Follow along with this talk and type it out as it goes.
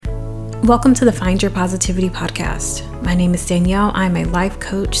Welcome to the Find Your Positivity podcast. My name is Danyell. I'm a life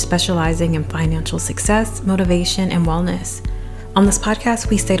coach specializing in financial success, motivation, and wellness. On this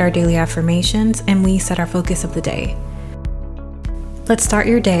podcast, we state our daily affirmations and we set our focus of the day. Let's start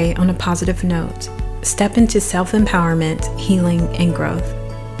your day on a positive note. Step into self-empowerment, healing, and growth.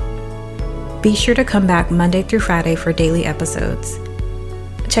 Be sure to come back Monday through Friday for daily episodes.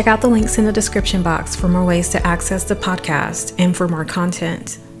 Check out the links in the description box for more ways to access the podcast and for more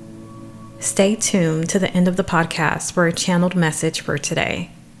content. Stay tuned to the end of the podcast for a channeled message for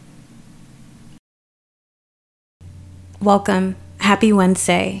today. Welcome. Happy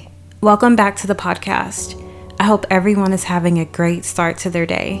Wednesday. Welcome back to the podcast. I hope everyone is having a great start to their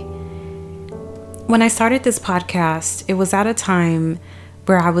day. When I started this podcast, it was at a time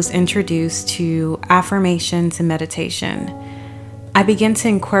where I was introduced to affirmations and meditation. I began to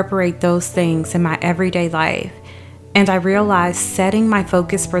incorporate those things in my everyday life. And I realized setting my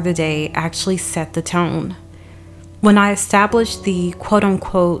focus for the day actually set the tone. When I established the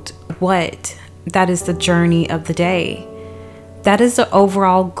quote-unquote what, that is the journey of the day. That is the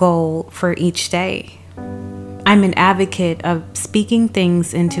overall goal for each day. I'm an advocate of speaking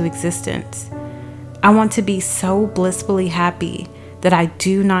things into existence. I want to be so blissfully happy that I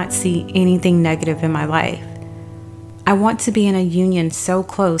do not see anything negative in my life. I want to be in a union so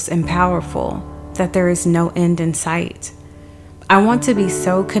close and powerful that there is no end in sight. I want to be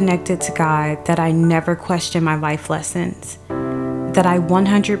so connected to God that I never question my life lessons, that I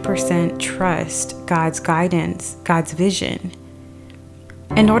 100% trust God's guidance, God's vision.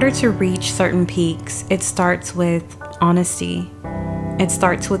 In order to reach certain peaks, it starts with honesty. It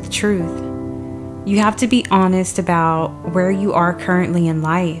starts with truth. You have to be honest about where you are currently in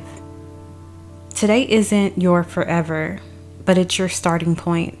life. Today isn't your forever, but it's your starting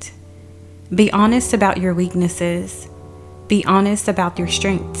point. Be honest about your weaknesses. Be honest about your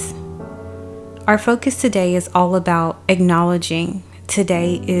strengths. Our focus today is all about acknowledging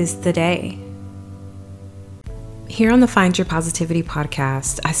today is the day. Here on the Find Your Positivity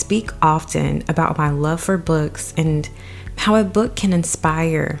podcast, I speak often about my love for books and how a book can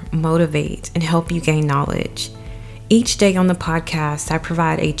inspire, motivate, and help you gain knowledge. Each day on the podcast, I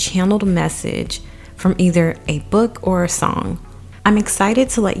provide a channeled message from either a book or a song. I'm excited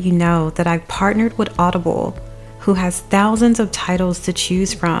to let you know that I've partnered with Audible, who has thousands of titles to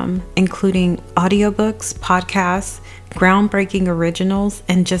choose from, including audiobooks, podcasts, groundbreaking originals,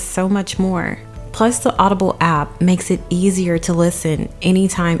 and just so much more. Plus, the Audible app makes it easier to listen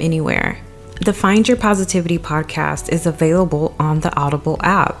anytime, anywhere. The Find Your Positivity podcast is available on the Audible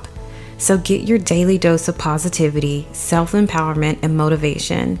app. So get your daily dose of positivity, self-empowerment, and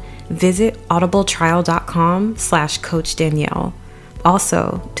motivation. Visit audibletrial.com/Coach Danyell.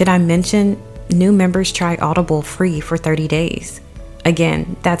 Also, did I mention new members try Audible free for 30 days?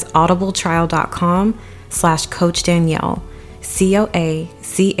 Again, that's audibletrial.com/Coach Danyell,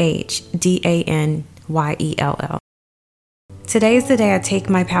 CoachDanyell. Today is the day I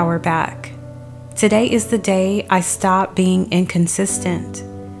take my power back. Today is the day I stop being inconsistent.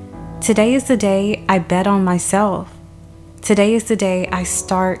 Today is the day I bet on myself. Today is the day I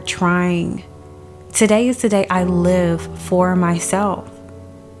start trying. Today is the day I live for myself.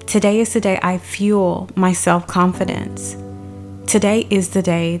 Today is the day I fuel my self-confidence. Today is the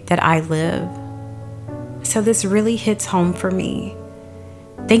day that I live. So this really hits home for me.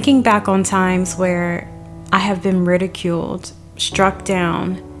 Thinking back on times where I have been ridiculed, struck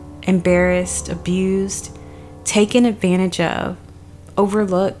down, embarrassed, abused, taken advantage of,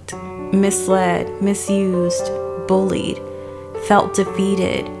 overlooked, misled, misused, bullied, felt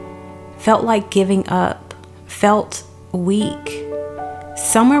defeated, felt like giving up, felt weak.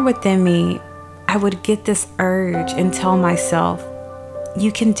 Somewhere within me, I would get this urge and tell myself,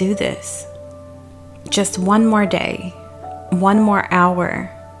 you can do this. Just one more day, one more hour,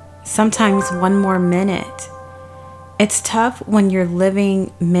 sometimes one more minute. It's tough when you're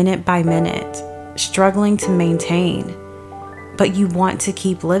living minute by minute, struggling to maintain, but you want to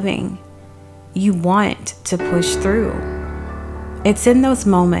keep living. You want to push through. It's in those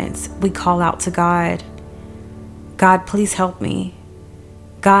moments we call out to God. God, please help me.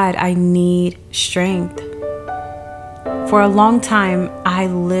 God, I need strength. For a long time, I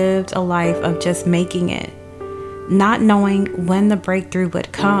lived a life of just making it, not knowing when the breakthrough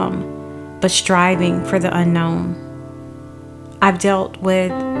would come, but striving for the unknown. I've dealt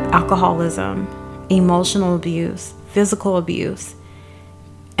with alcoholism, emotional abuse, physical abuse,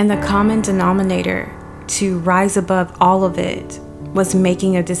 and the common denominator to rise above all of it was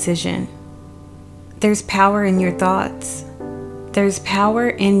making a decision. There's power in your thoughts. There's power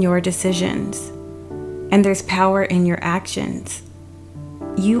in your decisions. And there's power in your actions.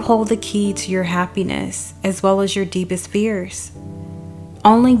 You hold the key to your happiness as well as your deepest fears.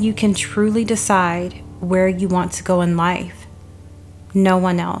 Only you can truly decide where you want to go in life. No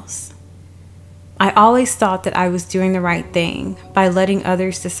one else. I always thought that I was doing the right thing by letting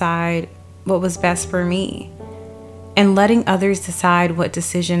others decide what was best for me and letting others decide what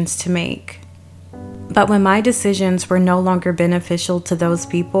decisions to make. But when my decisions were no longer beneficial to those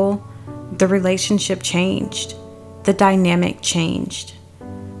people, the relationship changed. The dynamic changed.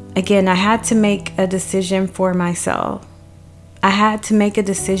 Again, I had to make a decision for myself. I had to make a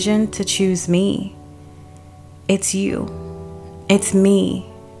decision to choose me. It's you. It's me.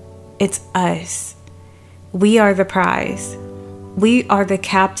 It's us. We are the prize. We are the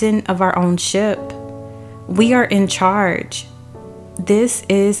captain of our own ship. We are in charge. This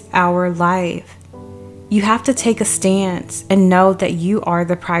is our life. You have to take a stance and know that you are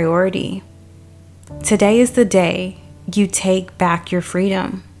the priority. Today is the day you take back your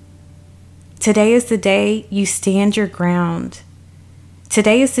freedom. Today is the day you stand your ground.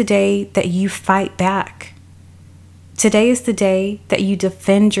 Today is the day that you fight back. Today is the day that you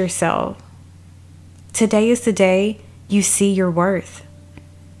defend yourself. Today is the day you see your worth.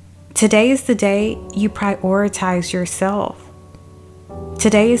 Today is the day you prioritize yourself.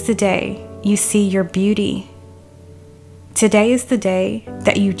 Today is the day you see your beauty. Today is the day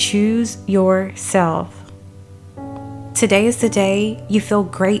that you choose yourself. Today is the day you feel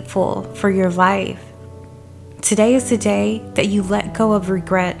grateful for your life. Today is the day that you let go of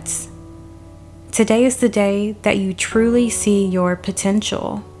regrets. Today is the day that you truly see your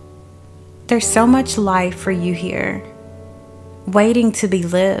potential. There's so much life for you here, waiting to be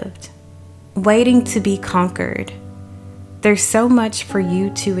lived, waiting to be conquered. There's so much for you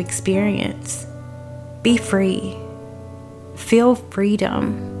to experience. Be free. Feel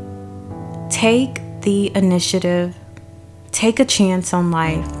freedom. Take the initiative. Take a chance on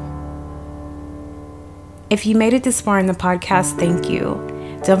life. If you made it this far in the podcast, thank you.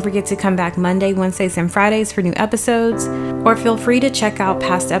 Don't forget to come back Monday, Wednesdays, and Fridays for new episodes, or feel free to check out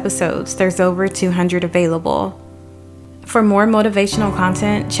past episodes. There's over 200 available. For more motivational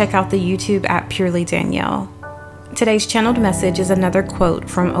content, check out the YouTube at Purely Danyell. Today's channeled message is another quote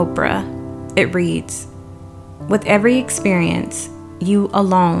from Oprah. It reads, "With every experience, you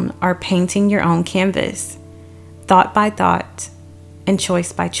alone are painting your own canvas, thought by thought, and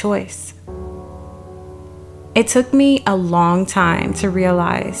choice by choice." It took me a long time to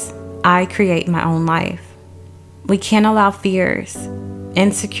realize I create my own life. We can't allow fears,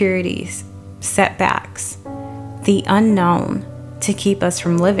 insecurities, setbacks, the unknown to keep us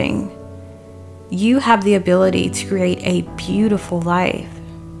from living. You have the ability to create a beautiful life,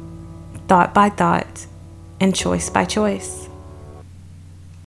 thought by thought, and choice by choice.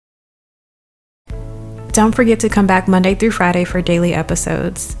 Don't forget to come back Monday through Friday for daily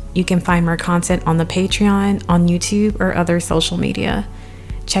episodes. You can find more content on the Patreon, on YouTube, or other social media.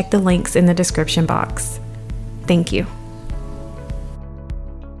 Check the links in the description box. Thank you.